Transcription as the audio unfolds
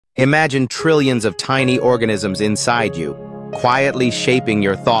Imagine trillions of tiny organisms inside you, quietly shaping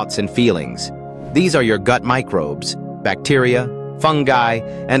your thoughts and feelings. These are your gut microbes, bacteria, fungi,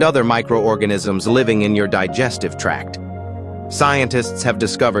 and other microorganisms living in your digestive tract. Scientists have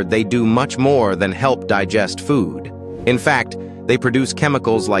discovered they do much more than help digest food. In fact, they produce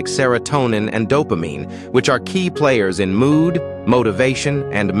chemicals like serotonin and dopamine, which are key players in mood,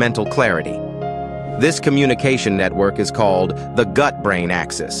 motivation, and mental clarity. This communication network is called the gut-brain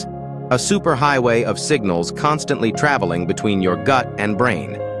axis, a superhighway of signals constantly traveling between your gut and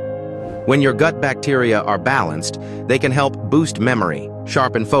brain. When your gut bacteria are balanced, they can help boost memory,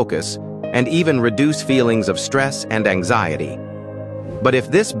 sharpen focus, and even reduce feelings of stress and anxiety. But if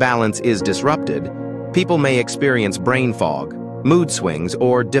this balance is disrupted, people may experience brain fog, mood swings,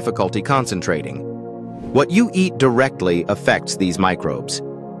 or difficulty concentrating. What you eat directly affects these microbes.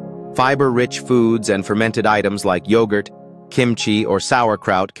 Fiber-rich foods and fermented items like yogurt, kimchi, or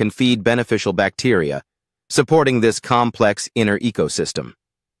sauerkraut can feed beneficial bacteria, supporting this complex inner ecosystem.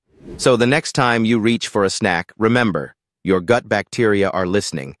 So the next time you reach for a snack, remember, your gut bacteria are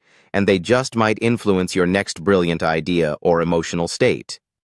listening, and they just might influence your next brilliant idea or emotional state.